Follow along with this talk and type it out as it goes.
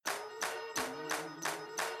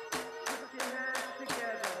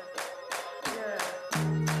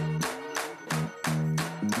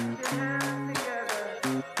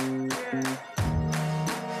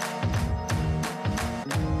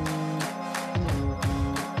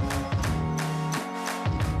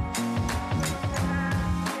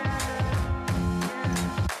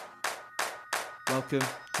Welcome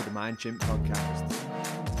to the Mind Chimp podcast.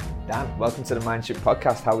 Dan, welcome to the Mind Chimp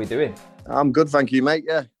podcast. How are we doing? I'm good, thank you, mate.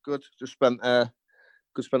 Yeah, good. Just spent a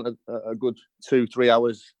good 2-3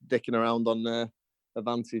 hours dicking around on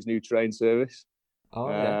Avanti's new train service.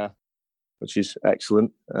 Which is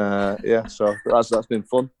excellent. So that's been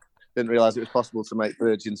fun. Didn't realise it was possible to make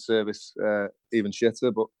Virgin service even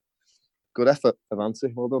shitter, but good effort,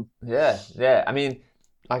 Avanti. Well done. Yeah. I mean,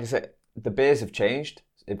 like I said, the beers have changed,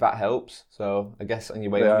 if that helps. So I guess on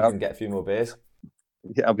your way home you can get a few more beers.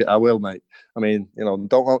 Yeah, I will, mate. I mean,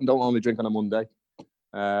 don't only drink on a Monday.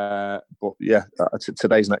 But yeah,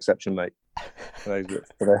 today's an exception, mate.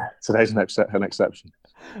 Today's an exception.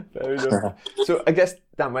 Fair enough. So I guess,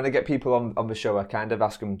 Dan, when I get people on the show, I kind of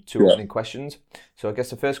ask them two opening questions. So I guess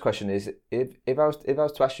the first question is, if I was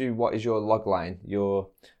to ask you what is your log line, your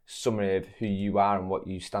summary of who you are and what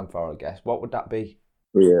you stand for, I guess, what would that be?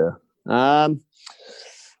 Yeah. I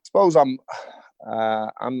suppose I'm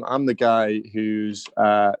the guy who's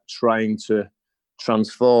trying to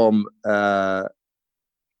transform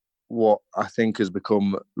what I think has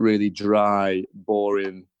become really dry,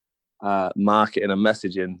 boring marketing and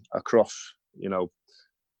messaging across,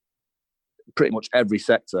 pretty much every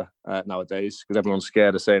sector nowadays, because everyone's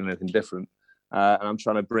scared of saying anything different. And I'm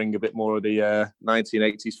trying to bring a bit more of the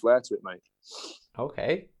 1980s flair to it, mate.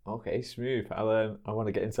 Okay, smooth. I want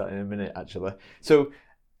to get into that in a minute, actually. So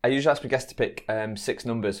I usually ask my guests to pick 6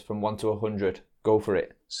 numbers from 1 to 100. Go for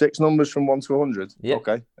it. 6 numbers from 1 to 100? Yeah.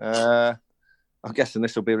 Okay. I'm guessing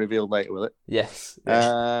this will be revealed later, will it? Yes.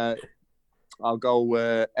 I'll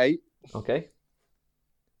go 8. Okay.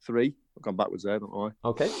 3. I've gone backwards there, don't know why.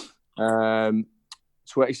 Okay.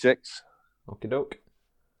 26. Okie doke.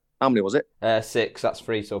 How many was it? 6. That's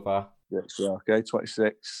 3 so far. Yes, okay,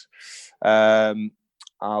 26.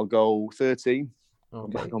 I'll go 13.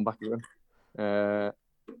 Okay. Gone back again.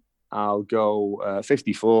 I'll go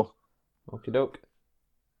 54. Okie doke.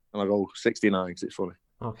 And I'll go 69 because it's funny.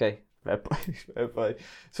 Okay, fair play.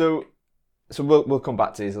 So we'll come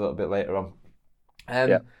back to these a little bit later on.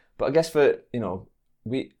 But I guess for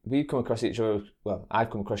we've come across each other. Well, I've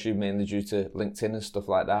come across you mainly due to LinkedIn and stuff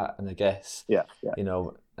like that, and I guess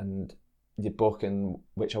and your book, and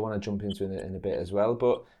which I want to jump into in a bit as well.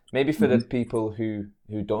 But maybe for the people who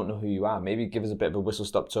don't know who you are, maybe give us a bit of a whistle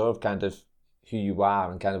stop tour of kind of who you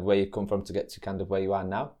are and kind of where you've come from to get to kind of where you are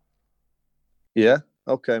now. Yeah.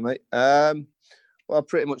 Okay, mate. Well, I've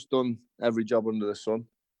pretty much done every job under the sun.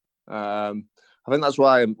 I think that's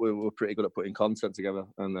why we're pretty good at putting content together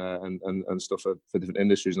and stuff for different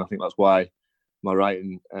industries, and I think that's why my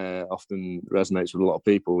writing often resonates with a lot of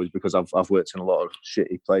people, is because I've worked in a lot of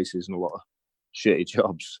shitty places and a lot of shitty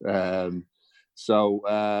jobs.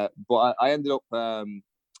 But I ended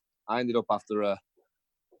up after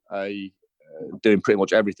doing pretty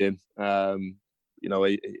much everything.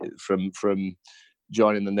 From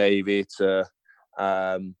joining the Navy to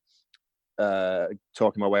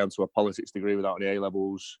talking my way onto a politics degree without any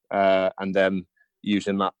A-levels, and then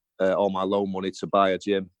using that all my loan money to buy a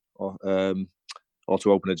gym or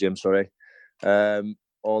to open a gym,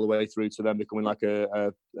 all the way through to then becoming like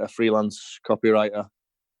a freelance copywriter,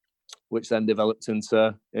 which then developed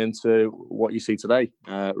into what you see today,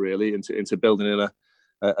 really, into building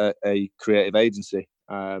a creative agency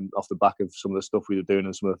off the back of some of the stuff we were doing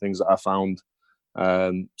and some of the things that I found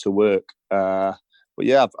to work. But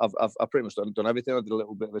yeah, I've pretty much done everything. I did a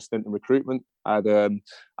little bit of a stint in recruitment. I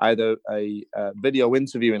had a video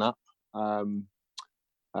interviewing app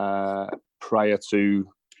prior to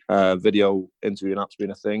video interviewing apps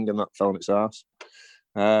being a thing, and that fell on its arse.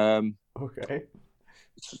 Okay.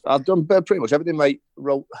 I've done pretty much everything, mate.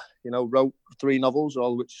 Wrote 3 novels,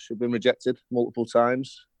 all of which have been rejected multiple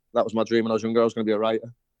times. That was my dream when I was younger. I was going to be a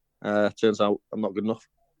writer. Turns out I'm not good enough.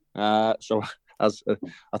 So as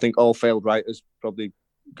I think all failed writers probably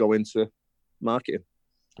go into marketing.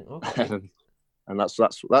 Okay. And that's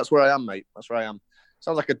where I am, mate. That's where I am.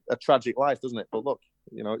 Sounds like a tragic life, doesn't it? But look,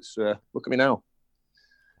 it's look at me now,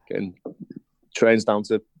 getting trains down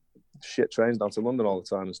to London all the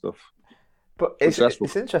time and stuff. But it's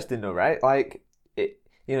interesting though, right? Like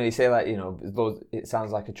you say like it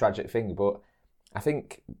sounds like a tragic thing, but I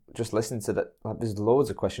think just listening to that, like, there's loads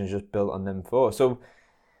of questions just built on them before. So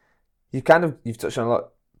you've touched on a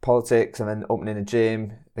lot, politics, and then opening a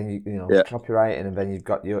gym, then copywriting, and then you've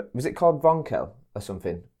got was it called Vonkel or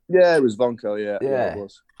something? Yeah, it was Vonkel. Yeah, it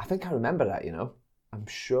was. I think I remember that. I'm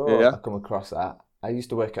sure I come across that. I used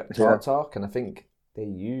to work at Talk, and I think they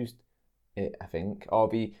used it. I think, or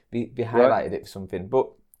be highlighted it for something.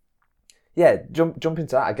 But yeah, jump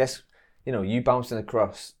into that. I guess you bouncing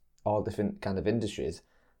across all different kind of industries.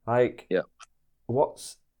 Like, yeah.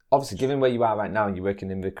 What's obviously, given where you are right now and you're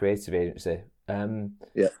working in the creative agency,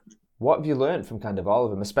 Yeah. what have you learned from kind of all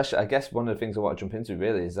of them? Especially, I guess one of the things I want to jump into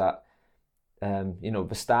really is that, the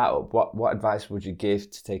startup. What advice would you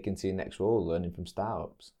give to take into your next role, learning from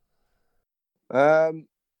startups?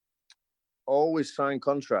 Always sign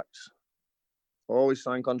contracts. Always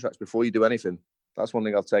sign contracts before you do anything. That's one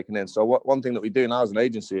thing I've taken in. So one thing that we do now as an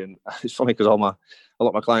agency, and it's funny because a lot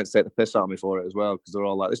of my clients take the piss out of me for it as well, because they're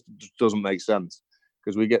all like, this just doesn't make sense.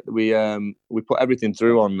 Because we put everything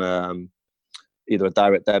through on either a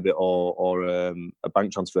direct debit or a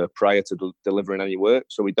bank transfer prior to delivering any work.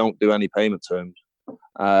 So we don't do any payment terms.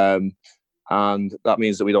 And that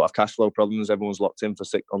means that we don't have cash flow problems. Everyone's locked in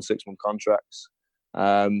on 6-month contracts.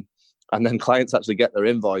 And then clients actually get their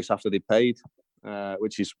invoice after they paid.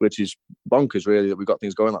 Which is bonkers, really, that we've got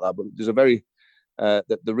things going like that. But there's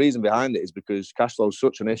the reason behind it is because cash flow is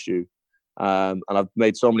such an issue, and I've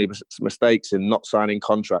made so many mistakes in not signing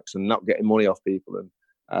contracts and not getting money off people, and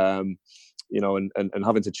and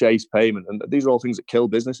having to chase payment, and these are all things that kill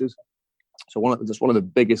businesses. So one of the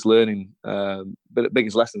biggest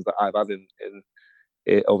biggest lessons that I've had in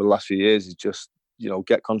over the last few years is just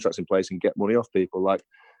get contracts in place and get money off people. Like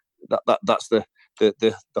that's the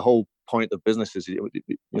whole point of businesses. You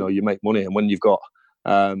make money, and when you've got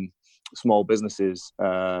small businesses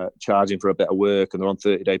charging for a bit of work and they're on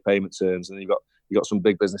 30-day payment terms, and you've got some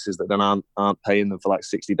big businesses that then aren't paying them for like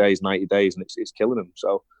 60 days, 90 days, and it's killing them.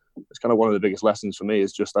 So it's kind of one of the biggest lessons for me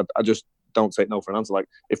is just I just don't take no for an answer. Like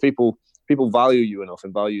if people value you enough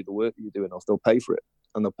and value the work that you do enough, they'll pay for it,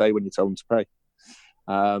 and they'll pay when you tell them to pay.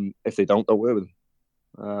 If they don't work with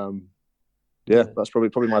them. Yeah, that's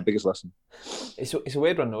probably my biggest lesson. It's a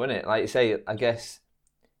weird one though, isn't it? Like you say, I guess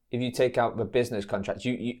if you take out the business contracts,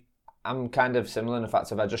 I'm kind of similar in the fact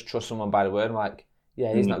that I just trust someone by the word. I'm like,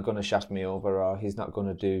 yeah, he's not going to shaft me over, or he's not going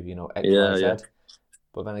to do X, Y, Z. Yeah.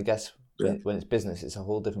 But then I guess when it's business, it's a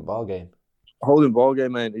whole different ball game. A whole different ball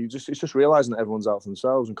game, mate. It's just realizing that everyone's out for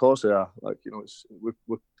themselves. And of course they are. Like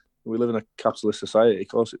we live in a capitalist society. Of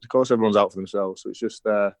course everyone's out for themselves. So it's just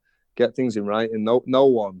get things in writing. No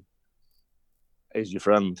one is your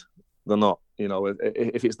friend. They're not.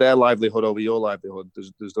 If it's their livelihood over your livelihood,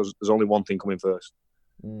 there's only one thing coming first.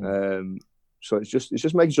 So it's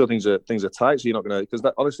just making sure things are tight. So you're not going to, because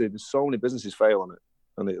honestly, there's so many businesses fail on it,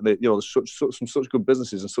 and there's such good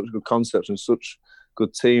businesses and such good concepts and such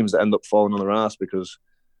good teams that end up falling on their ass because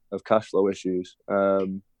of cash flow issues. But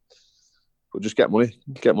just get money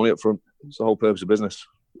up front. It's the whole purpose of business.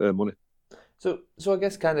 Money. So I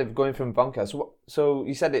guess kind of going from Bonka. So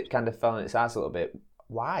you said it kind of fell on its ass a little bit.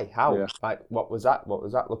 Why? How? Yeah. Like, what was that? What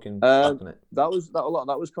was that looking at it? That was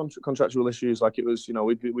contractual issues. Like it was,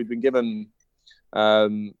 we'd been given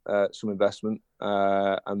some investment,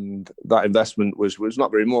 and that investment was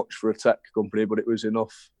not very much for a tech company, but it was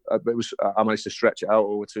enough. I managed to stretch it out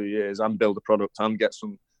over 2 years and build a product and get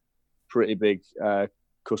some pretty big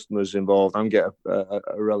customers involved and get a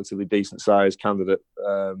relatively decent sized candidate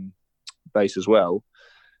base as well.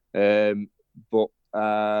 But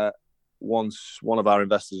once one of our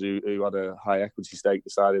investors who had a high equity stake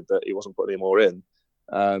decided that he wasn't putting any more in,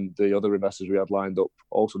 the other investors we had lined up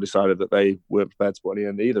also decided that they weren't prepared to put any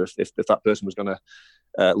in either. If that person was going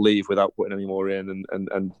to leave without putting any more in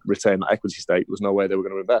and retain that equity stake, there was no way they were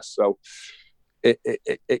going to invest. So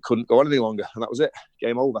it couldn't go on any longer, and that was it.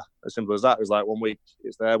 Game over. As simple as that. It was like 1 week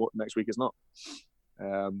it's there, next week it's not.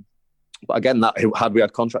 But again, that had we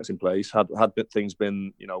had contracts in place, had things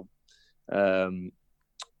been, had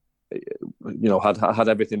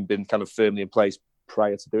everything been kind of firmly in place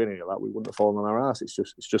prior to doing any of that, we wouldn't have fallen on our ass. It's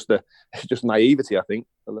just naivety, I think,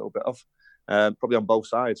 a little bit of, probably on both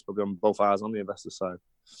sides, probably on both ours on the investor side.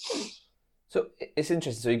 So it's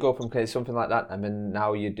interesting. So you go from something like that, and then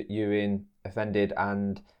now you're in Offended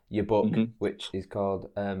and your book, which is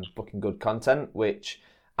called Fucking Good Content, which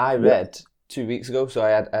I read 2 weeks ago. So I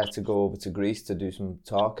had to go over to Greece to do some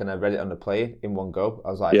talk, and I read it on the plane in one go.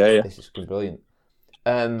 I was like, this is fucking brilliant.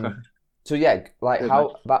 So like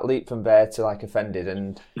how that leap from there to like Offended,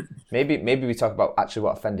 and maybe we talk about actually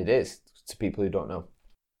what Offended is to people who don't know.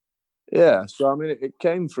 Yeah, so I mean, it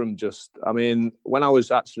came from when I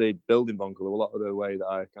was actually building Bonkle, a lot of the way that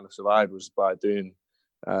I kind of survived was by doing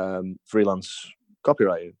freelance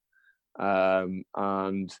copywriting. And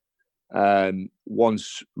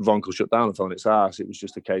once Bonkle shut down and fell on its ass, it was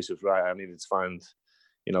just a case of, I needed to find,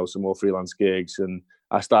 some more freelance gigs. And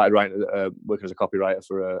I started working as a copywriter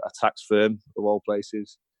for a tax firm, of all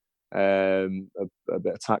places, a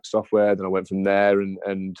bit of tax software. Then I went from there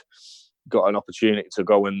and got an opportunity to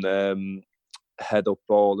go and head up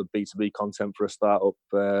all the B2B content for a startup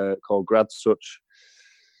called GradSuch.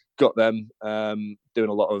 got them doing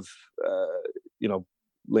a lot of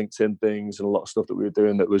LinkedIn things and a lot of stuff that we were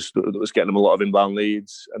doing that was getting them a lot of inbound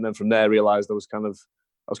leads. And then from there, I realised I was kind of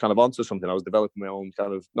onto something. I was developing my own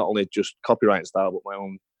kind of not only just copywriting style, but my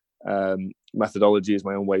own methodologies,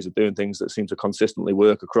 my own ways of doing things that seem to consistently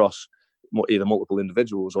work across either multiple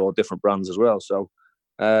individuals or different brands as well. So,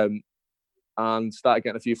 and started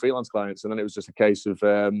getting a few freelance clients, and then it was just a case of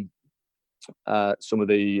some of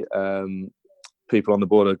the people on the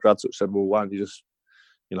board of GradTouch said, "Well, why don't you just,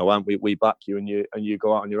 why don't we back you and you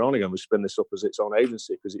go out on your own again? We spin this up as its own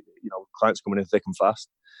agency because clients coming in thick and fast.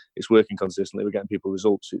 It's working consistently. We're getting people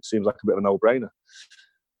results. It seems like a bit of a no-brainer."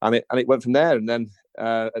 And it went from there. And then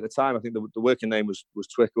at the time, I think the working name was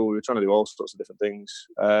Twickle. We were trying to do all sorts of different things.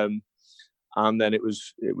 And then it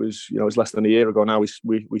was less than a year ago now. We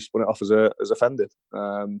spun it off as Offended.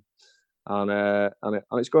 And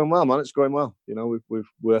it's going well, man. It's going well.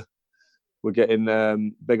 We're getting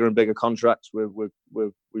bigger and bigger contracts.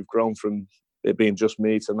 We've grown from it being just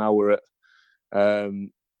me to now we're at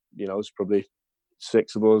it's probably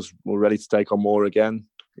 6 of us. We're ready to take on more again.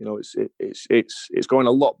 It's going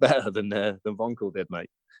a lot better than Vonkel did, mate.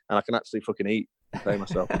 And I can actually fucking eat, pay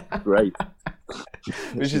myself. Great.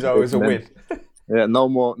 Which is always a win. Yeah, no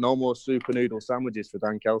more super noodle sandwiches for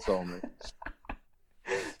Dan Kelso, mate.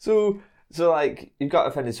 So like you've got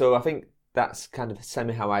Offended. So I think that's kind of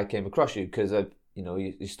semi how I came across you because of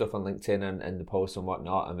your stuff on LinkedIn and the posts and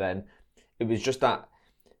whatnot, and then it was just that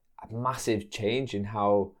massive change in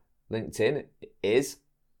how LinkedIn is,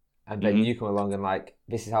 and then you come along and like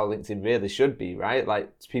this is how LinkedIn really should be, right?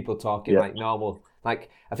 Like people talking like normal. Like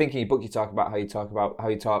I think in your book you talk about how you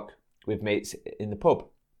talk with mates in the pub.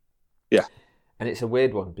 Yeah, and it's a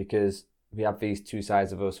weird one because we have these two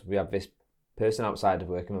sides of us. We have this person outside of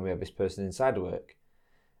work, and then we have this person inside of work.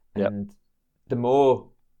 And the more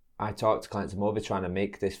I talk to clients, the more they're trying to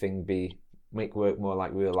make this thing make work more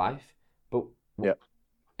like real life. But I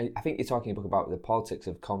think you're talking a book about the politics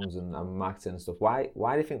of comms and marketing and stuff. Why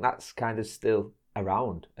do you think that's kind of still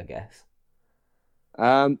around, I guess?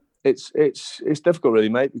 It's difficult really,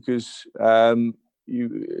 mate, because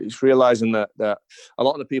it's realising that a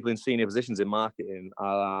lot of the people in senior positions in marketing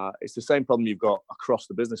it's the same problem you've got across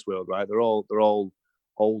the business world, right? They're all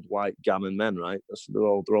old white gammon men, right? They're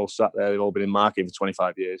all sat there. They've all been in marketing for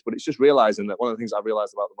 25 years. But it's just realising that one of the things I've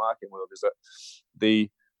realised about the marketing world is that the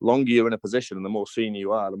longer you're in a position and the more senior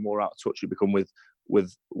you are, the more out of touch you become with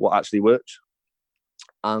what actually works.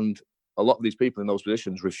 And a lot of these people in those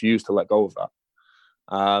positions refuse to let go of that.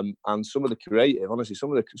 And some of the creative, honestly,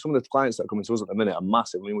 some of the clients that are coming to us at the minute are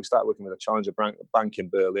massive. I mean, we started working with a challenger bank in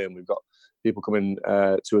Berlin. We've got people coming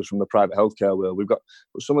to us from the private healthcare world. We've got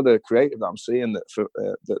some of the creative that I'm seeing that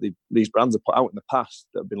these brands have put out in the past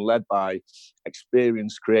that have been led by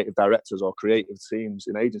experienced creative directors or creative teams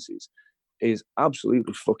in agencies is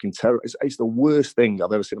absolutely fucking terrible. It's the worst thing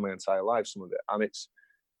I've ever seen in my entire life, some of it. And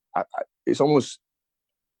it's almost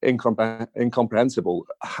incomprehensible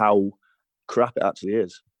how crap it actually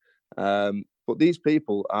is. But these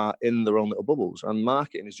people are in their own little bubbles, and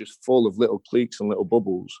marketing is just full of little cliques and little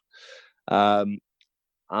bubbles. But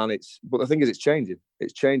the thing is, it's changing.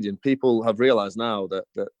 People have realized now that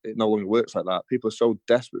it no longer works like that. People are so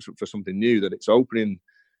desperate for something new that it's opening,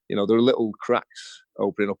 there are little cracks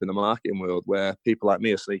opening up in the marketing world where people like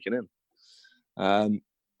me are sneaking in.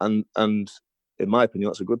 And in my opinion,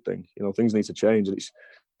 that's a good thing. Things need to change. And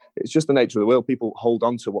it's just the nature of the world. People hold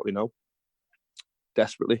on to what they know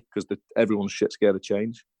desperately because everyone's shit scared of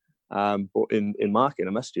change. But in marketing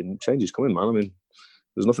and messaging, change is coming, man. I mean,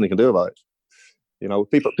 there's nothing you can do about it.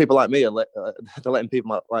 People like me they're letting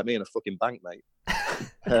people like me in a fucking bank, mate.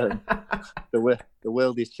 The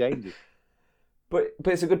world is changing. But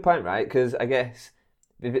it's a good point, right? Because I guess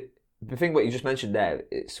the thing what you just mentioned there,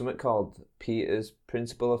 it's something called Peter's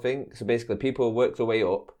principle, I think. So basically, people work their way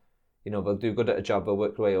up. They'll do good at a job, they'll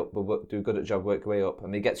work their way up. They'll do good at a job, work their way up,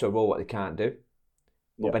 and they get to a role what they can't do.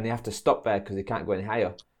 But then they have to stop there because they can't go any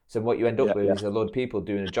higher. So what you end up with is a load of people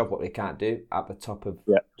doing a job what they can't do at the top of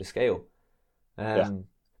the scale.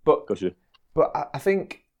 But I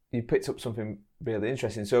think you picked up something really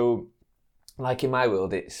interesting. So, like in my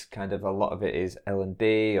world, it's kind of a lot of it is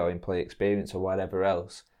L&D or employee experience or whatever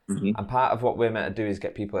else. Mm-hmm. And part of what we're meant to do is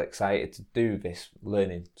get people excited to do this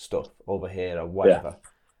learning stuff over here or whatever. Yeah.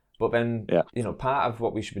 But then, part of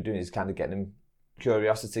what we should be doing is kind of getting them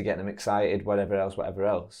curiosity, getting them excited, whatever else.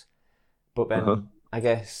 But then I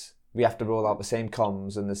guess we have to roll out the same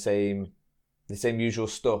comms and the same usual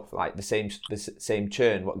stuff, like the same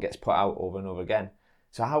churn what gets put out over and over again.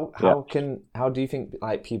 So how do you think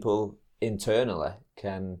like people internally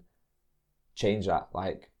can change that?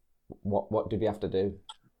 Like what do we have to do?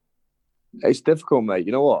 It's difficult, mate.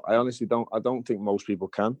 You know what? I honestly don't. I don't think most people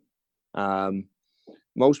can.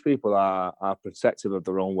 Most people are protective of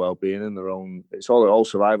their own well-being and their own. It's all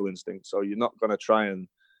survival instinct. So you're not going to try and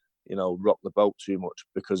rock the boat too much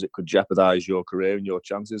because it could jeopardize your career and your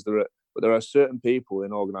chances. But there are certain people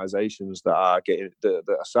in organisations that are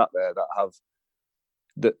sat there that have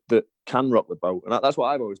that can rock the boat, and that's what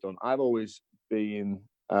I've always done. I've always been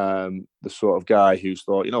the sort of guy who's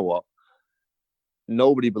thought, you know what,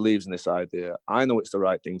 nobody believes in this idea. I know it's the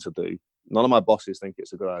right thing to do. None of my bosses think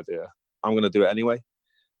it's a good idea. I'm going to do it anyway.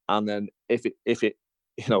 And then if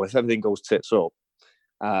everything goes tits up,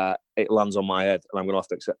 it lands on my head, and I'm going to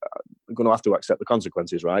have to accept the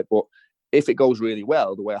consequences, right? But if it goes really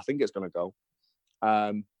well, the way I think it's going to go,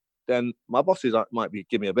 then my bosses might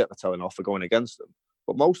give me a bit of a telling off for going against them.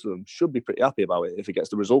 But most of them should be pretty happy about it if it gets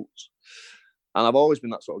the results. And I've always been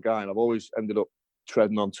that sort of guy, and I've always ended up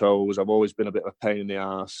treading on toes. I've always been a bit of a pain in the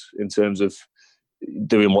ass in terms of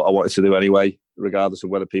doing what I wanted to do anyway, regardless of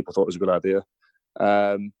whether people thought it was a good idea.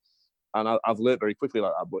 And I've learned very quickly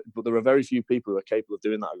like that. But there are very few people who are capable of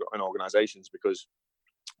doing that in organisations because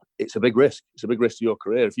it's a big risk. It's a big risk to your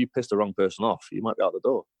career. If you piss the wrong person off, you might be out the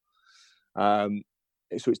door.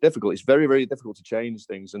 So it's difficult. It's very, very difficult to change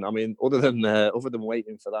things. And I mean, other than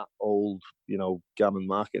waiting for that old, gammon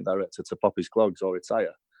marketing director to pop his clogs or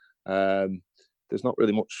retire, there's not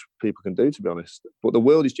really much people can do, to be honest. But the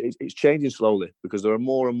world it's changing slowly because there are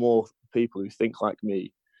more and more people who think like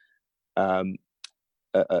me, stepping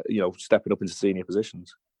up into senior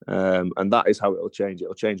positions, and that is how it'll change.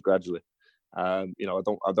 It'll change gradually. I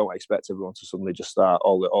don't expect everyone to suddenly just start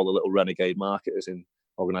all the little renegade marketers in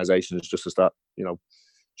organisations just to start,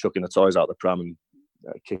 chucking the toys out the pram and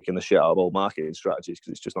kicking the shit out of old marketing strategies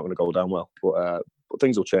because it's just not going to go down well. But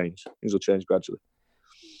things will change. Things will change gradually.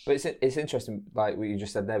 But it's interesting, like what you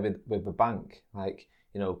just said there with the bank. Like,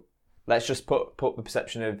 let's just put the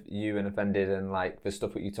perception of you and Offended and like the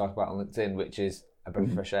stuff that you talk about on LinkedIn, which is a breath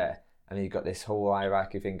of fresh air, and then you've got this whole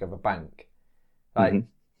hierarchy thing of a bank. Like,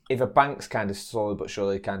 if a bank's kind of slowly but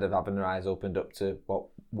surely kind of having their eyes opened up to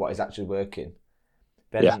what is actually working,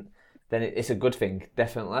 then it's a good thing,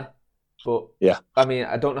 definitely. But I mean,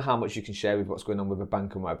 I don't know how much you can share with what's going on with a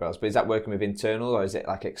bank and whatever else. But is that working with internal or is it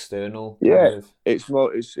like external? It's a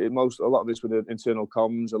lot of it's with the internal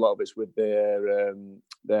comms. A lot of it's with their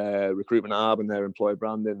recruitment arm and their employer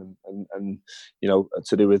branding, and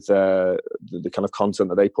to do with the kind of content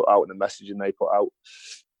that they put out and the messaging they put out.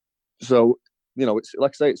 So it's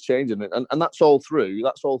like I say, it's changing, and that's all through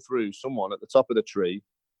someone at the top of the tree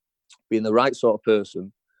being the right sort of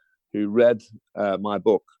person who read my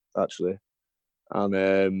book actually,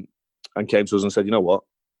 and came to us and said, you know what,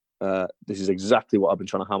 this is exactly what I've been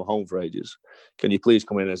trying to hammer home for ages. Can you please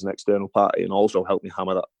come in as an external party and also help me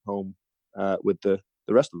hammer that home with the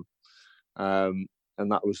rest of them?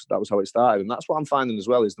 And that was how it started. And that's what I'm finding as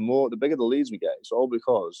well is the bigger the leads we get, it's all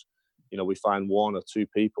because we find one or two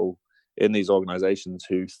people in these organisations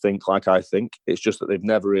who think like I think. It's just that they've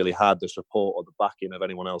never really had the support or the backing of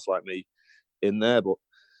anyone else like me in there. But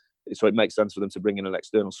so it makes sense for them to bring in an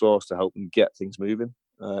external source to help them get things moving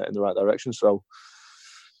in the right direction. So,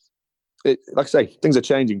 like I say, things are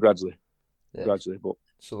changing gradually, but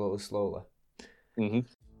slowly.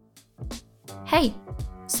 Hey,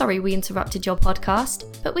 sorry we interrupted your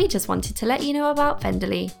podcast, but we just wanted to let you know about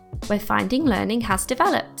Vendorly, where finding learning has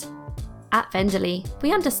developed. At Vendorly,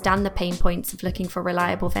 we understand the pain points of looking for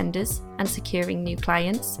reliable vendors and securing new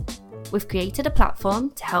clients. We've created a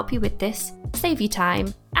platform to help you with this, save you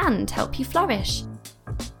time, and help you flourish.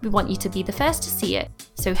 We want you to be the first to see it,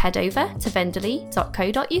 so head over to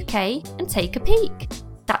vendorly.co.uk and take a peek.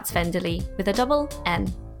 That's Vendorly with a double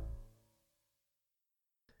N.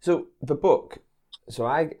 So the book,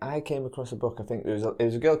 I came across a book. I think it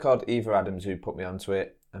was a girl called Eva Adams who put me onto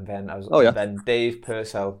it, and then then Dave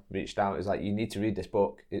Purcell reached out. He was like, "You need to read this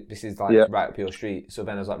book. This is like right up your street." So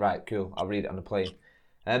then I was like, "Right, cool. I'll read it on the plane."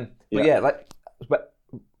 But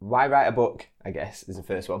why write a book? I guess is the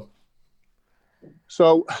first one.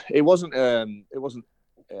 So it wasn't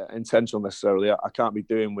intentional necessarily. I can't be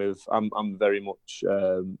doing with. I'm very much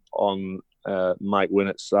on Mike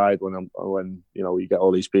Winnett's side when you get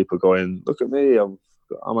all these people going, look at me, I'm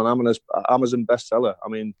an Amazon bestseller. I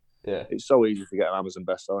mean, it's so easy to get an Amazon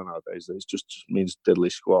bestseller nowadays. It just means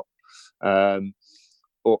diddly squat.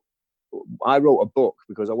 But I wrote a book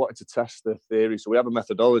because I wanted to test the theory. So we have a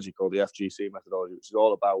methodology called the FGC methodology, which is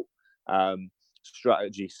all about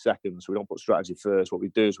strategy second. So we don't put strategy first. What we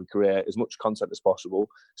do is we create as much content as possible,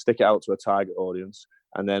 stick it out to a target audience,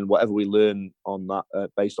 and then whatever we learn on that,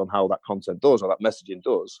 based on how that content does or that messaging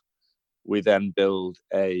does, we then build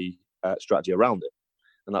a strategy around it.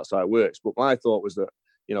 and that's how it works. But my thought was that,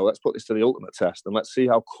 let's put this to the ultimate test, and let's see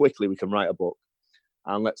how quickly we can write a book,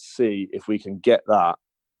 and let's see if we can get that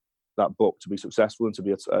book to be successful and to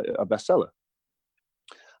be a bestseller.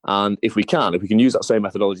 And if we can use that same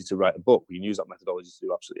methodology to write a book, we can use that methodology to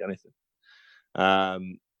do absolutely anything.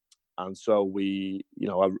 And so I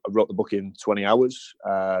wrote the book in 20 hours,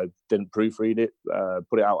 didn't proofread it,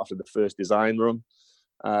 put it out after the first design run,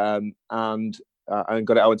 and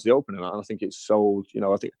got it out into the open. And I think it's sold,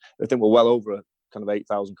 I think we're well over kind of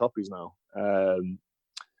 8,000 copies now,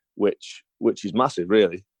 which is massive,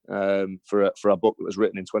 really, for a book that was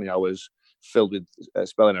written in 20 hours, filled with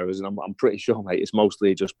spelling errors. And I'm pretty sure, mate, it's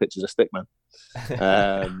mostly just pictures of stickmen.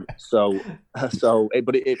 But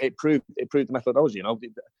it proved the methodology.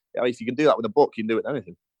 If you can do that with a book, you can do it with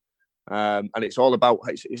anything. And it's all about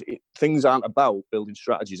things aren't about building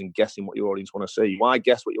strategies and guessing what your audience want to see. Why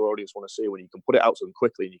guess what your audience want to see when you can put it out to them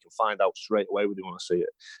quickly and you can find out straight away whether they want to see it?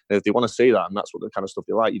 And if they want to see that, and that's what the kind of stuff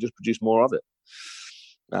they like, you just produce more of it.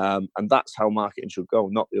 And that's how marketing should go,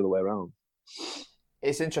 not the other way around.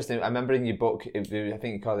 It's interesting. I remember in your book, I think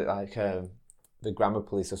you called it like the Grammar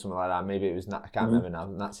Police or something like that. Maybe it was I can't remember now.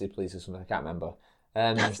 Nazi Police or something. I can't remember.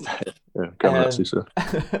 Nazi, sir.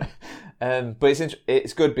 But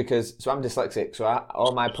it's good because I'm dyslexic, so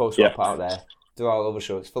all my posts I put out there, they're all over the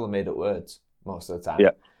show. It's full of made up words most of the time.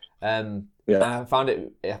 And I found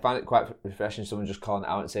it quite refreshing. Someone just calling it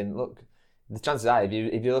out and saying, "Look, the chances are,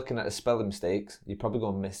 if you're looking at the spelling mistakes, you're probably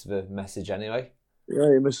going to miss the message anyway."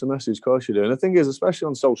 Yeah, you miss the message, of course you do. And the thing is, especially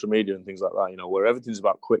on social media and things like that, where everything's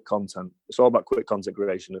about quick content, it's all about quick content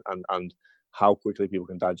creation and how quickly people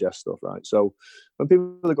can digest stuff, right? So when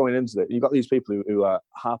people are going into it, you've got these people who are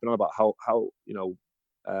harping on about how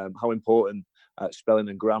important spelling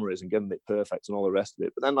and grammar is and getting it perfect and all the rest of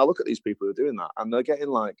it. But then I look at these people who are doing that and they're getting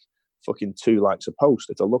like fucking 2 likes a post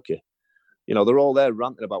if they're lucky. They're all there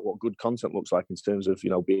ranting about what good content looks like in terms of,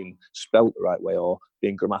 being spelt the right way or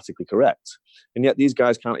being grammatically correct. And yet these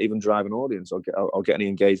guys can't even drive an audience or get any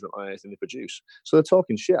engagement on anything they produce. So they're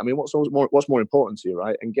talking shit. I mean, what's more important to you,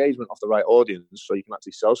 right? Engagement off the right audience so you can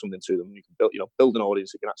actually sell something to them. You can build an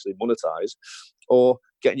audience you can actually monetize, or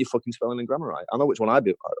getting your fucking spelling and grammar right. I know which one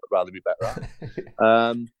I'd rather be better at.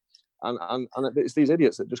 And it's these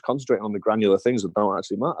idiots that just concentrate on the granular things that don't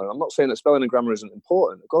actually matter. I'm not saying that spelling and grammar isn't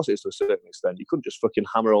important. Of course it is to a certain extent. You couldn't just fucking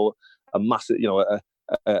hammer a massive,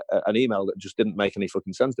 an email that just didn't make any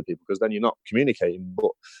fucking sense to people, because then you're not communicating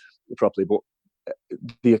properly. But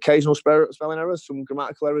the occasional spelling errors, some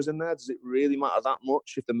grammatical errors in there, does it really matter that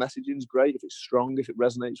much? If the messaging's great, if it's strong, if it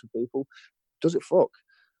resonates with people, does it fuck?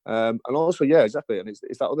 And also, yeah, exactly. And it's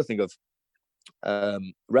that other thing of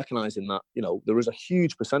recognizing that there is a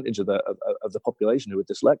huge percentage of the population who are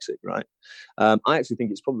dyslexic, right? I actually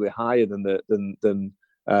think it's probably higher than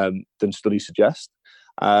studies suggest,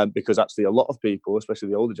 because actually a lot of people, especially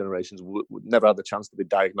the older generations, would never had the chance to be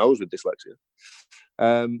diagnosed with dyslexia.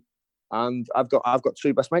 And I've got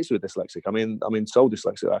 2 best mates who are dyslexic. I mean, so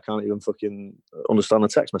dyslexic I can't even fucking understand the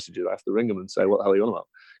text messages. I have to ring them and say, "What the hell are you on about?"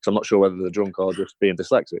 Because I'm not sure whether they're drunk or just being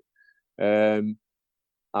dyslexic.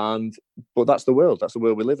 But that's the world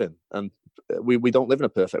we live in, and we don't live in a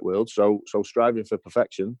perfect world. So striving for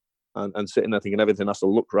perfection and sitting there thinking everything has to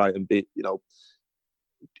look right and be,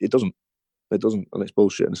 it doesn't, and it's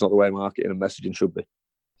bullshit, and it's not the way marketing and messaging should be.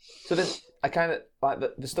 So then I kind of like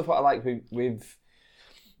the stuff what I like with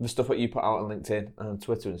the stuff that you put out on LinkedIn and on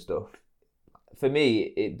Twitter and stuff. For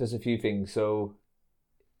me, it does a few things. So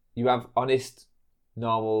you have honest,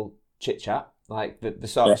 normal chit chat. Like the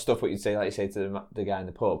sort of stuff what you'd say, like you say to the guy in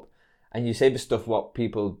the pub, and you say the stuff what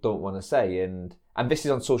people don't want to say, and this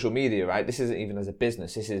is on social media, right? This isn't even as a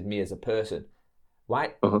business. This is me as a person.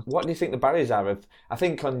 Why? What do you think the barriers are? I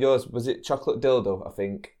think on yours was it chocolate dildo, I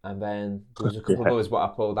think, and then there was a couple of others what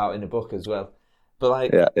I pulled out in the book as well. But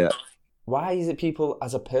why is it people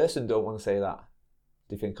as a person don't want to say that?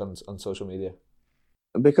 Do you think on social media?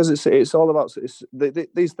 Because it's all about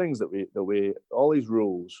these things that we all these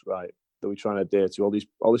rules, right, that we're trying to adhere to,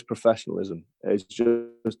 all this professionalism, is they're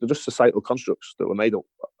just societal constructs that were made up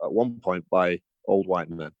at one point by old white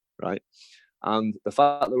men, right? And the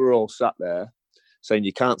fact that we're all sat there saying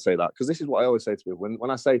you can't say that, because this is what I always say to people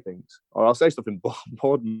when I say things, or I'll say stuff in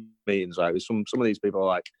board meetings, right? Some of these people are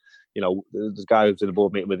like, this guy who was in a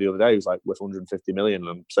board meeting with the other day who's like worth 150 million,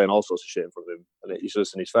 and I'm saying all sorts of shit in front of him, and you should have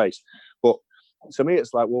seen his face. But to me,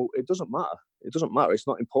 it's like, well, it doesn't matter. It doesn't matter. It's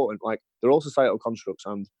not important. Like, they're all societal constructs.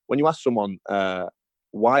 And when you ask someone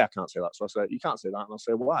why I can't say that, so I say, you can't say that. And I'll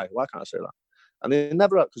say, why? Why can't I say that? And they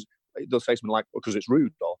never, because they'll say something like, because it's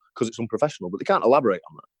rude or because it's unprofessional, but they can't elaborate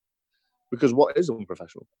on that. Because what is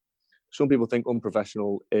unprofessional? Some people think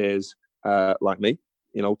unprofessional is like me.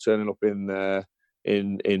 turning up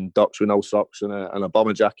in docks with no socks and a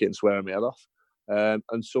bomber jacket and swearing my head off.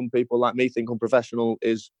 And some people like me think unprofessional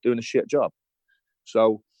is doing a shit job.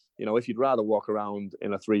 So, if you'd rather walk around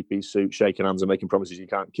in a 3-piece suit, shaking hands and making promises you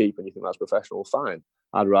can't keep, and you think that's professional, fine.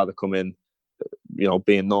 I'd rather come in,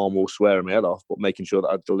 being normal, swearing my head off, but making sure that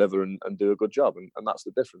I deliver and do a good job. And that's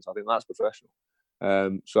the difference. I think that's professional.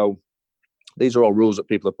 So these are all rules that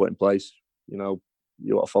people have put in place. You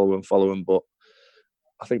want to follow them. But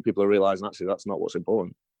I think people are realising actually that's not what's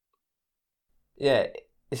important. Yeah,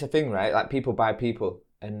 it's a thing, right? Like people buy people.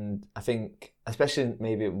 And I think, especially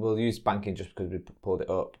maybe we'll use banking just because we pulled it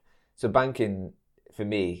up. So banking, for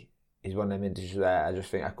me, is one of them industries where I just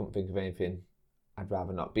think I couldn't think of anything I'd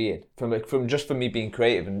rather not be in. From me being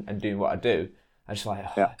creative and doing what I do, I just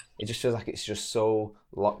it just feels like it's just so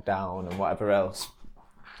locked down and whatever else.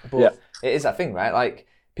 But it is that thing, right? Like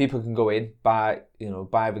people can go in, buy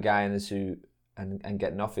the guy in the suit and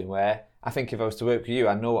get nothing. Where I think if I was to work with you,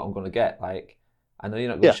 I know what I'm going to get. Like I know you're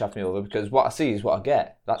not going to shaft me over because what I see is what I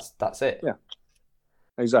get. That's it. Yeah,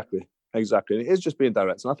 exactly. It is just being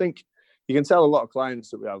direct, and I think you can tell a lot of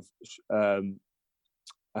clients that we have.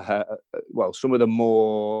 Some of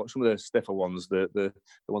the stiffer ones, the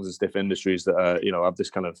ones in stiff industries that have this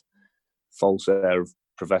kind of false air of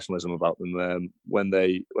professionalism about them. When there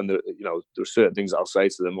are certain things that I'll say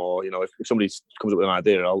to them, or if somebody comes up with an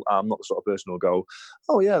idea, I'm not the sort of person who'll go,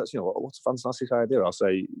 oh yeah, that's what's a fantastic idea. I'll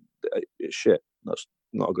say it's shit. That's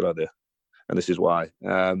not a good idea, and this is why.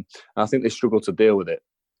 I think they struggle to deal with it.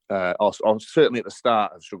 Or certainly at the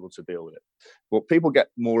start have struggled to deal with it. But people get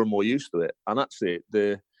more and more used to it. And actually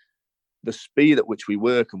the speed at which we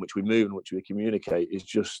work and which we move and which we communicate is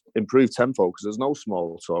just improved tenfold because there's no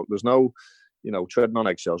small talk. There's no, treading on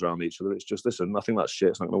eggshells around each other. It's just, listen, I think that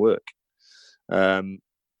shit's not going to work.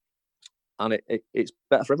 And it's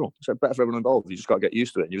better for everyone. It's better for everyone involved. You just got to get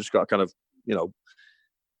used to it. You just got to kind of,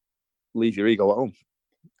 leave your ego at home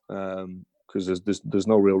because there's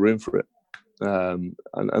no real room for it. And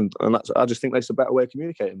that's, I just think that's a better way of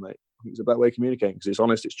communicating, mate. I think it's a better way of communicating because it's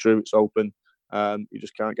honest, it's true, it's open. You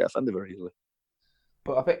just can't get offended very easily.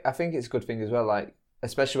 But I think it's a good thing as well, like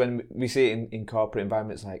especially when we see it in corporate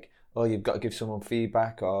environments, like, oh, you've got to give someone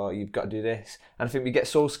feedback or you've got to do this. And I think we get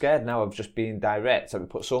so scared now of just being direct that we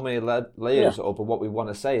put so many layers over what we want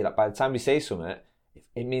to say that by the time we say something,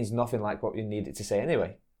 it means nothing like what we need it to say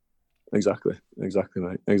anyway. Exactly,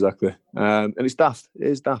 mate. Exactly. And it's daft. It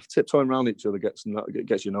is daft. Tiptoeing around each other gets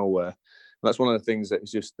you nowhere. And that's one of the things that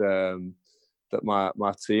is just that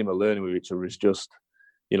my team are learning with each other is just,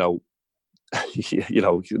 we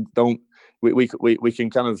can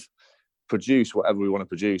kind of produce whatever we want to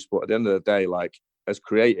produce, but at the end of the day, like as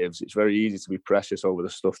creatives, it's very easy to be precious over the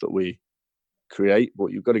stuff that we create. But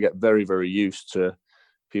you've got to get very, very used to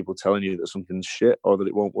people telling you that something's shit or that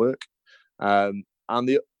it won't work.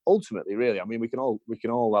 Ultimately, really, I mean, we can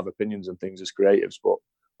all have opinions and things as creatives, but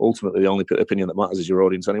ultimately, the only opinion that matters is your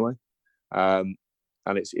audience anyway. And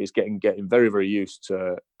it's getting very, very used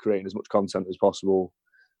to creating as much content as possible,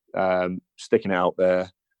 sticking it out there,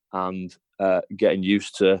 and getting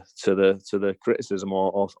used to the criticism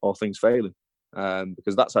or things failing,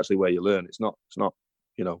 because that's actually where you learn. It's not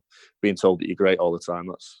being told that you're great all the time.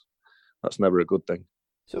 That's never a good thing.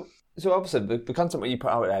 So obviously the content that you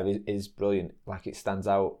put out there is brilliant. Like it stands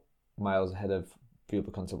out miles ahead of the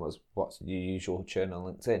other content what's your usual churn on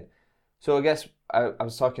LinkedIn. So I guess I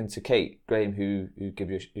was talking to Kate Graham who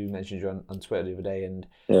mentioned you on Twitter the other day, and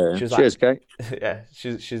she was cheers, like, Kate. Yeah,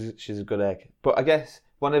 she's a good egg. But I guess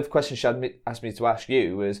one of the questions she asked me to ask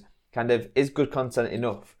you was kind of, is good content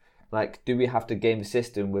enough? Like, do we have to game the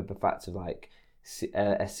system with the fact of like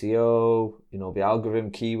SEO, the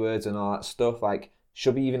algorithm, keywords, and all that stuff? Like,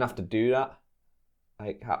 should we even have to do that?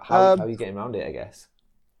 Like, how are you getting around it, I guess?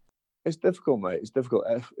 It's difficult, mate. It's difficult.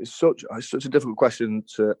 It's such a difficult question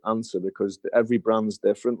to answer because every brand's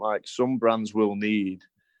different. Like, some brands will need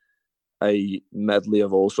a medley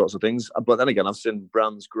of all sorts of things. But then again, I've seen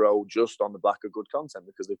brands grow just on the back of good content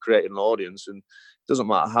because they've created an audience. And it doesn't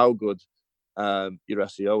matter how good your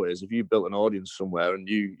SEO is. If you built an audience somewhere and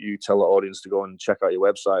you tell the audience to go and check out your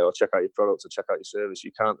website or check out your product or check out your service,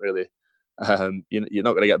 you can't really... you're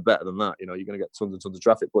not going to get better than that. You're going to get tons and tons of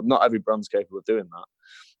traffic, but not every brand's capable of doing that.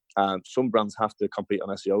 Some brands have to compete on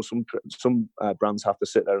SEO. Some brands have to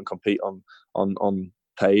sit there and compete on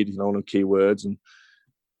paid, on keywords, and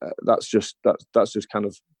that's just kind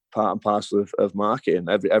of part and parcel of marketing.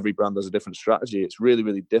 Every brand has a different strategy. It's really,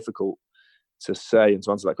 really difficult to say and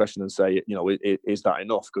to answer that question and say, is that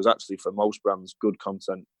enough? Because actually, for most brands, good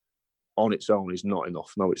content on its own is not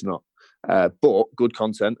enough. No, it's not. But good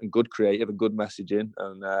content and good creative and good messaging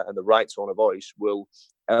and the right tone of voice will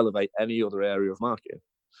elevate any other area of marketing.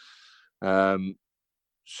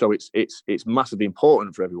 So it's massively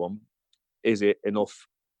important for everyone. Is it enough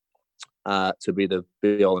to be the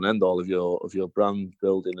be all and end all of your brand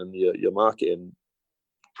building and your marketing?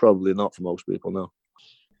 Probably not for most people, no.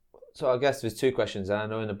 So I guess there's two questions. And I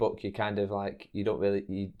know in the book you kind of like you don't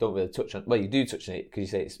really touch on. Well, you do touch on it because you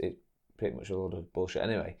say it's pretty much a load of bullshit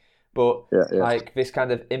anyway. But like this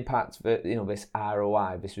kind of impact, this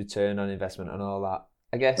ROI, this return on investment, and all that.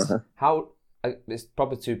 I guess it's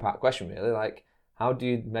probably a two-part question really. Like, how do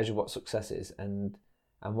you measure what success is, and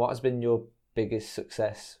what has been your biggest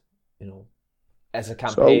success, as a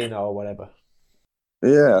campaign or whatever?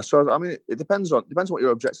 Yeah, so I mean, it depends on what your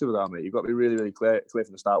objectives are, mate. You've got to be really, really clear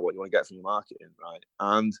from the start what you want to get from your marketing, right?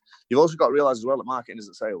 And you've also got to realise as well that marketing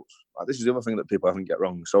isn't sales. Like, this is the other thing that people often get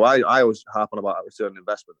wrong. So I always harp on about return on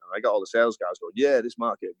investment, and I got all the sales guys going, "Yeah, this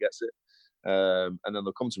market gets it," and then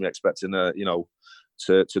they'll come to me expecting,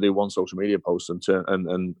 to do one social media post and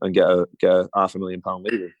get a £500,000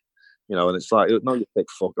 lead, and it's like, no, you big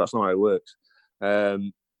fuck, that's not how it works.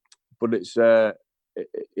 But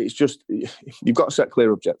it's just, you've got to set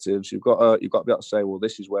clear objectives. You've got to be able to say, well,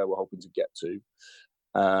 this is where we're hoping to get to,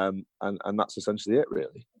 and that's essentially it,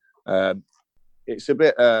 really. It's a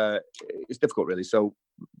bit it's difficult, really. So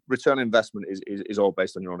return on investment is all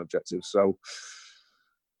based on your own objectives. So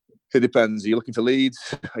it depends. Are you looking for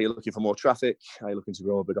leads? Are you looking for more traffic? Are you looking to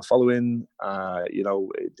grow a bigger following?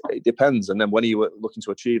 It depends. And then when are you looking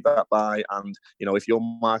to achieve that by? And if your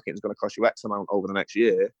marketing is going to cost you X amount over the next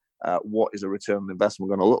year, what is a return on investment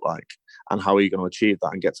going to look like, and how are you going to achieve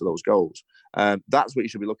that and get to those goals? That's what you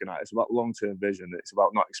should be looking at. It's about long-term vision. It's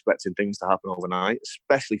about not expecting things to happen overnight,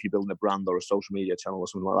 especially if you're building a brand or a social media channel or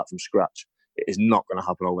something like that from scratch. It is not going to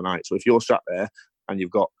happen overnight. So if you're sat there and you've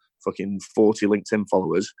got fucking 40 LinkedIn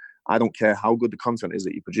followers, I don't care how good the content is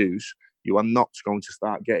that you produce, you are not going to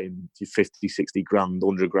start getting 50, 60 grand,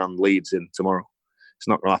 100 grand leads in tomorrow. It's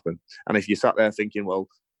not going to happen. And if you sat there thinking, well,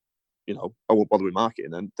 I won't bother with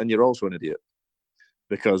marketing, then you're also an idiot,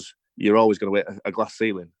 because you're always going to hit a glass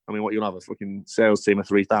ceiling. I mean, what, you're going to have a fucking sales team of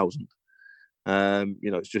 3,000?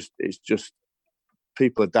 It's just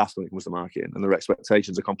people are daft when it comes to marketing, and their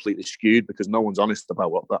expectations are completely skewed because no one's honest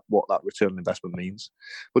about what that return on investment means.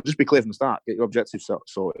 But just be clear from the start, get your objectives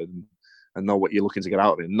sorted, and know what you're looking to get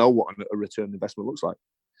out of it, and know what a return on investment looks like.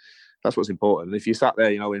 That's what's important. And if you sat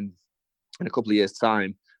there, in a couple of years'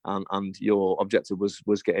 time, and your objective was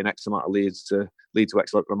getting X amount of leads to lead to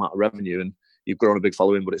X amount of revenue, and you've grown a big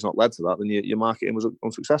following, but it's not led to that, then your marketing was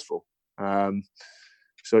unsuccessful.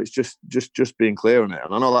 So it's just being clear on it.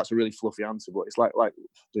 And I know that's a really fluffy answer, but it's like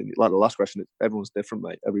the last question. Everyone's different,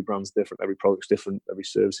 mate. Every brand's different. Every product's different. Every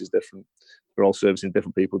service is different. We're all servicing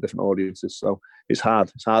different people, different audiences. So it's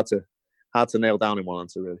hard. It's hard to nail down in one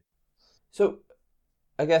answer, really. So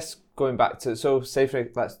I guess going back to,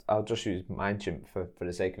 I'll just use MindChimp for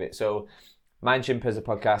the sake of it. So MindChimp as a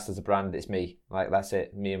podcast, as a brand, it's me. Like, that's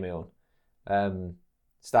it, me and my own.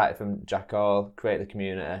 Started from jack all, created a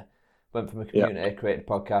community, went from a community, created a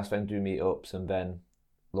podcast, then do meetups, and then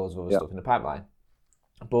loads of other stuff in the pipeline.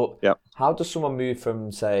 But how does someone move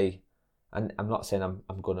from, say, and I'm not saying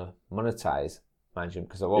I'm going to monetize MindChimp,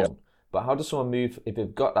 because I won't, but how does someone move, if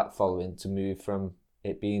they've got that following, to move from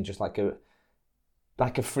it being just like a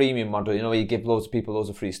freemium model, where you give loads of people loads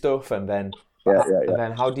of free stuff, and then and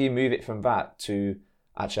then how do you move it from that to,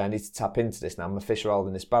 actually, I need to tap into this now, I'm a fish rolled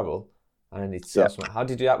in this barrel, and I need to sell something? How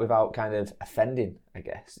do you do that without kind of offending, I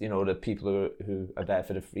guess, the people who are there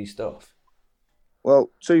for the free stuff?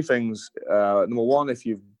 Well, two things. Number one, if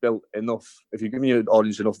you've given your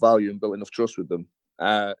audience enough value and built enough trust with them,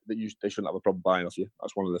 they shouldn't have a problem buying off you.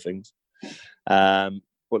 That's one of the things. But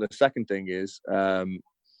the second thing is,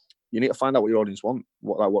 you need to find out what your audience want,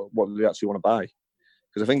 what they actually want to buy.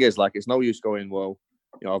 Because the thing is, like, it's no use going, well,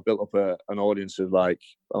 I've built up an audience of, like,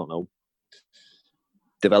 I don't know,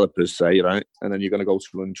 developers, say, right? And then you're going to go to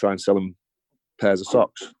them and try and sell them pairs of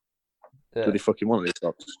socks. Yeah. Do they fucking want these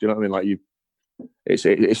socks? Do you know what I mean? Like,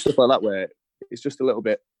 it's stuff like that where it's just a little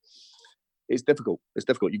bit, it's difficult. It's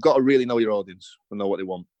difficult. You've got to really know your audience and know what they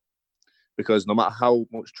want. Because no matter how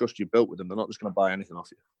much trust you've built with them, they're not just going to buy anything off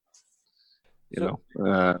you.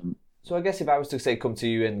 So I guess if I was to say, come to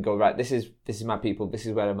you and go, right, this is my people, this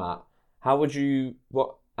is where I'm at, how would you, and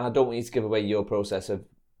I don't want you to give away your process of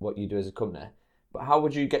what you do as a company, but how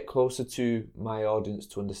would you get closer to my audience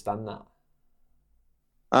to understand that?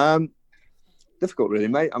 Difficult, really,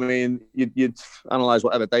 mate. I mean, you'd analyse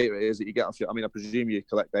whatever data it is that you get off your, I mean, I presume you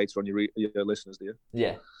collect data on your listeners, do you?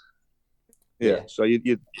 Yeah. Yeah. So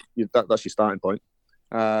that's your starting point.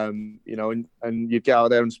 You know, and you get out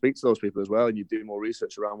there and speak to those people as well, and you do more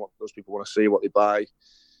research around what those people want to see, what they buy.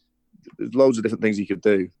 There's loads of different things you could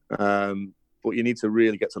do, but you need to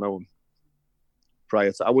really get to know them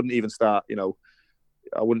prior to. I wouldn't even start.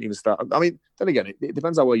 I mean, then again, it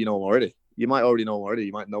depends how well you know them already. You might already know them already.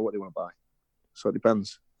 You might know what they want to buy. So it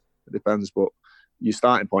depends. But your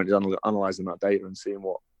starting point is analysing that data and seeing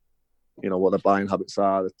what their buying habits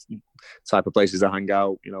are, the type of places they hang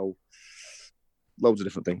out, loads of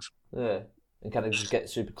different things. Yeah, and kind of just get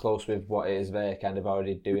super close with what it is they're kind of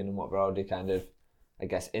already doing and what they're already kind of, I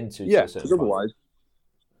guess, into. Yeah, because otherwise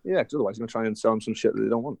you're going to try and sell them some shit that they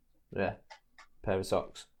don't want. Yeah, pair of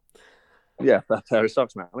socks. Yeah, a pair of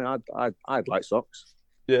socks, man. I mean, I'd like socks.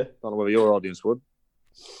 Yeah. Don't know whether your audience would.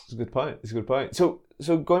 It's a good point.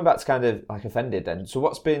 So going back to kind of like Offended then, so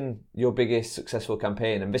what's been your biggest successful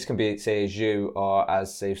campaign? And this can be, say, as you or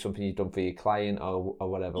as, say, something you've done for your client or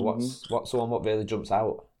whatever. Mm-hmm. What's the one what really jumps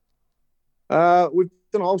out? We've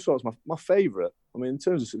done all sorts. My favourite, I mean, in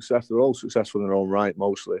terms of success, they're all successful in their own right,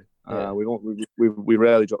 mostly. Yeah. We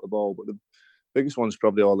rarely drop the ball, but the biggest one is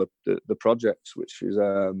probably all the projects, which is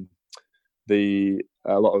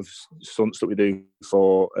a lot of stunts that we do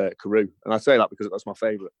for Karoo. And I say that because that's my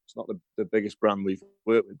favourite. It's not the biggest brand we've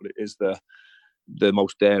worked with, but it is the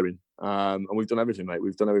most daring. And we've done everything, mate.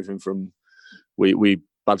 We've done everything from we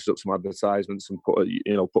badged up some advertisements and put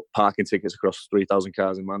parking tickets across 3,000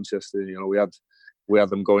 cars in Manchester. We had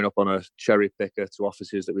them going up on a cherry picker to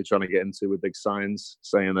offices that we're trying to get into with big signs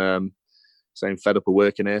saying fed up of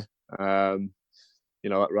working here.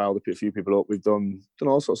 That riled a few people up. We've done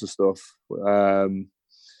all sorts of stuff.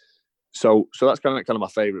 So that's kind of my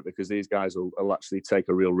favourite, because these guys will actually take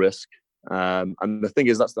a real risk. And the thing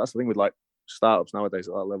is, that's the thing with like startups nowadays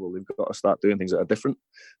at that level. They've got to start doing things that are different.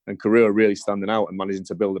 And Karoo are really standing out and managing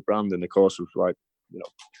to build a brand in the course of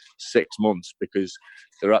 6 months, because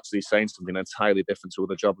they're actually saying something entirely different to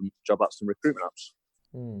other job apps and recruitment apps.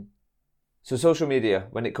 Mm. So social media,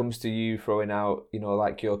 when it comes to you throwing out,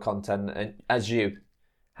 like your content, and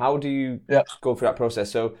how do you go through that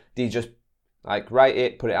process? So do you just like write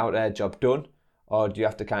it, put it out there, job done? Or do you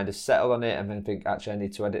have to kind of settle on it and then think, actually, I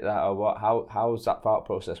need to edit that, or what? How's that thought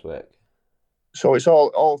process work? So it's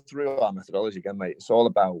all through our methodology again, mate. It's all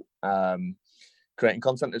about creating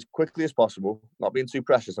content as quickly as possible, not being too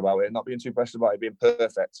precious about it being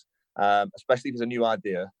perfect, especially if it's a new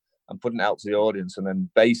idea, and putting it out to the audience, and then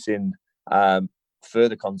basing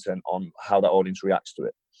further content on how that audience reacts to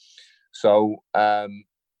it. So,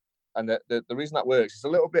 and the reason that works is a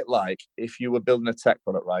little bit like if you were building a tech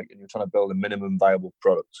product, right, and you're trying to build a minimum viable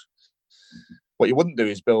product. What you wouldn't do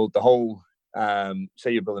is build the whole,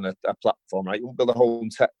 say you're building a platform, right? You wouldn't build a whole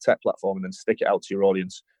tech platform and then stick it out to your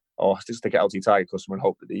audience, or stick it out to your target customer and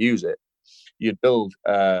hope that they use it. You'd build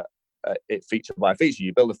it feature by feature.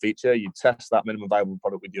 You build a feature, you test that minimum viable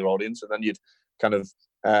product with your audience, and then you'd kind of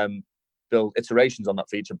build iterations on that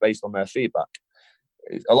feature based on their feedback.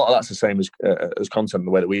 A lot of that's the same as content,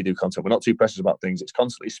 the way that we do content. We're not too precious about things. It's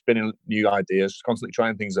constantly spinning new ideas, constantly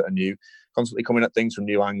trying things that are new, constantly coming at things from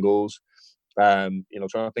new angles, trying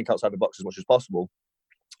to think outside the box as much as possible.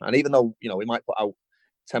 And even though, we might put out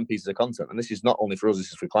 10 pieces of content, and this is not only for us, this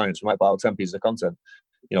is for clients, we might put out 10 pieces of content,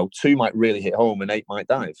 2 might really hit home and 8 might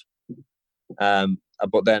dive.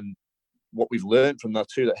 But then what we've learned from the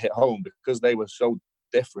 2 that hit home, because they were so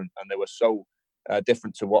different and they were so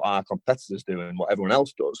different to what our competitors do and what everyone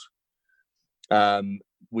else does,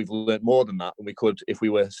 we've learned more than that than we could if we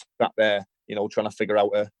were sat there, trying to figure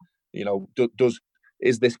out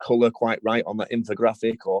is this colour quite right on that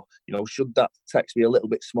infographic, or should that text be a little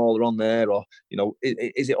bit smaller on there, or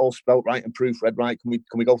is it all spelt right and proofread right? Can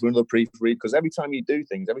we go through another proofread? Because every time you do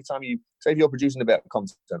things, every time you say, if you're producing a bit of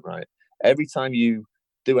content, right, every time you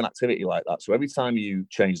do an activity like that, so every time you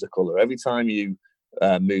change the colour, every time you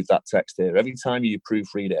move that text here, every time you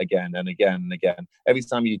proofread it again and again and again, every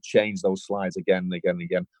time you change those slides again and again and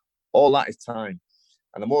again, all that is time.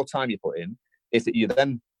 And the more time you put in, if you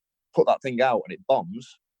then put that thing out and it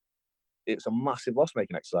bombs, it's a massive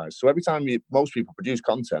loss-making exercise. So every time most people produce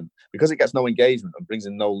content, because it gets no engagement and brings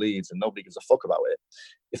in no leads and nobody gives a fuck about it,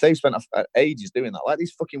 if they've spent ages doing that, like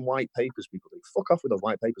these fucking white papers people do, fuck off with those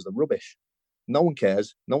white papers, they're rubbish. No one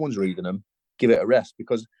cares, no one's reading them, give it a rest,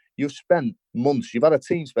 because you've spent months, you've had a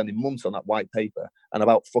team spending months on that white paper, and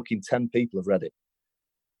about fucking 10 people have read it.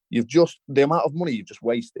 The amount of money you've just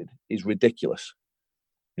wasted is ridiculous,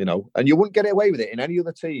 and you wouldn't get away with it in any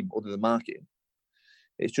other team other than marketing.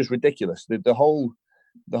 It's just ridiculous. The whole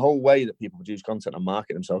way that people produce content and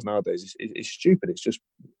market themselves nowadays is stupid. It's just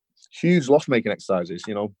huge loss-making exercises,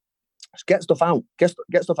 Just get stuff out. Get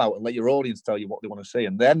stuff out and let your audience tell you what they want to see,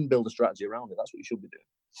 and then build a strategy around it. That's what you should be doing.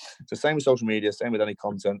 It's the same with social media, same with any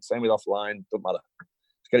content, same with offline. Doesn't matter.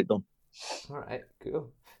 Just get it done. All right,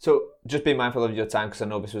 cool. So just be mindful of your time, because I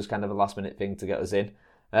know this was kind of a last minute thing to get us in.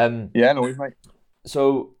 Yeah, no worries, mate.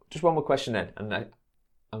 So just one more question then, and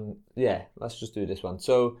yeah, let's just do this one.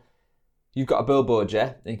 So you've got a billboard,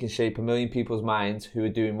 yeah, and you can shape 1 million people's minds who are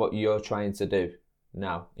doing what you're trying to do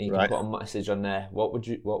now. And you can put a message on there. What would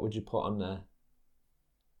you put on there?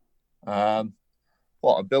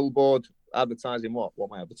 What, a billboard advertising? What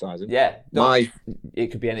am I advertising? Yeah, it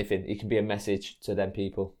could be anything. It can be a message to them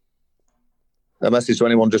people. A message to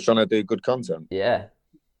anyone just trying to do good content. Yeah.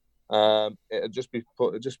 It'd just be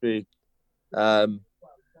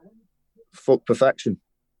fuck perfection.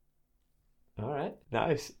 All right,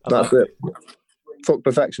 nice. That's it. Fuck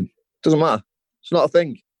perfection. Doesn't matter. It's not a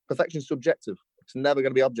thing. Perfection's subjective. It's never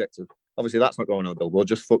going to be objective. Obviously, that's not going on a billboard.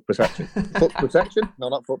 Just fuck protection. Fuck protection? No,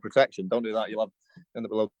 not fuck protection. Don't do that. You'll end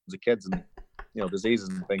up with loads of kids and diseases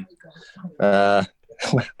and things. Where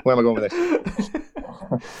am I going with this?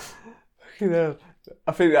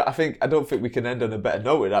 I don't think we can end on a better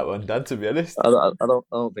note with that one, Dan. To be honest, I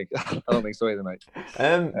don't think so either, mate.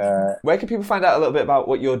 Where can people find out a little bit about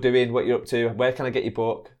what you're doing, what you're up to? Where can I get your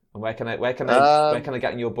book, and where can I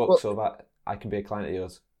get in your book so that I can be a client of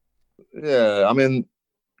yours? Yeah, I mean,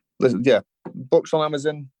 listen, books on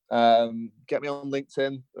Amazon. Get me on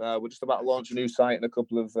LinkedIn. We're just about to launch a new site in a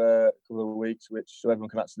couple of weeks, so everyone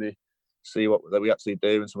can actually see what that we actually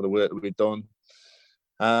do and some of the work that we've done.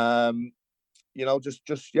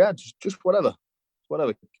 Just whatever.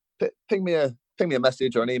 Ping me a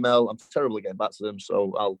message or an email. I'm terrible at getting back to them,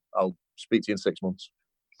 so I'll speak to you in 6 months.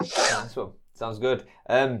 Nice one. Sounds good.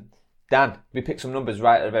 Dan, we picked some numbers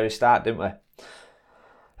right at the very start, didn't we?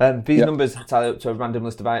 These numbers tally up to a random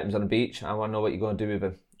list of items on a beach. I want to know what you're going to do with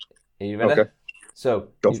them. Are you ready? Okay.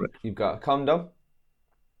 So Go for it. You've got a condom.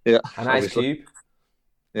 Yeah. An ice cube.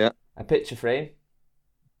 Yeah. A picture frame.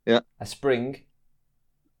 Yeah. A spring.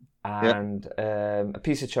 And a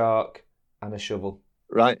piece of chalk and a shovel.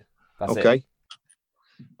 Right. That's it.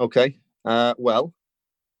 Okay. Well,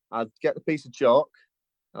 I'd get the piece of chalk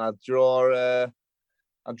and I'd draw a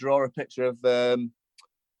picture of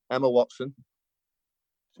Emma Watson.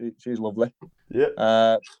 She's lovely.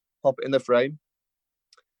 Yeah. Pop it in the frame.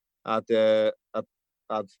 I'd put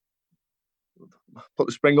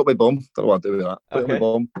the spring up my bum. Don't know what I'd do with that. Put it up my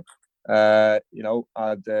bum. I'd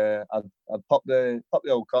pop the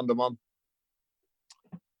old condom on,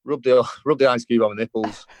 rub the ice cube on the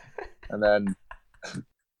nipples, and then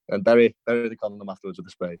bury the condom afterwards with a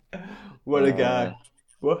spade. What a guy!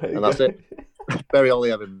 That's it. Bury all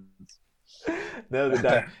the evidence. No,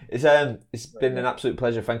 it's been an absolute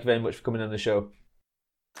pleasure. Thank you very much for coming on the show.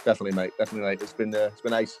 Definitely, mate. It's been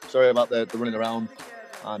nice. Sorry about the running around.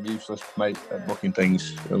 I'm useless, mate, at booking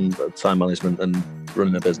things and time management and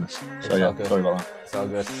running a business. So sorry about that. It's all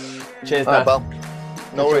good. Cheers, Dan. All right,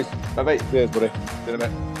 pal. No worries. Bye-bye. Cheers, buddy. See you in a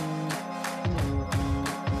bit.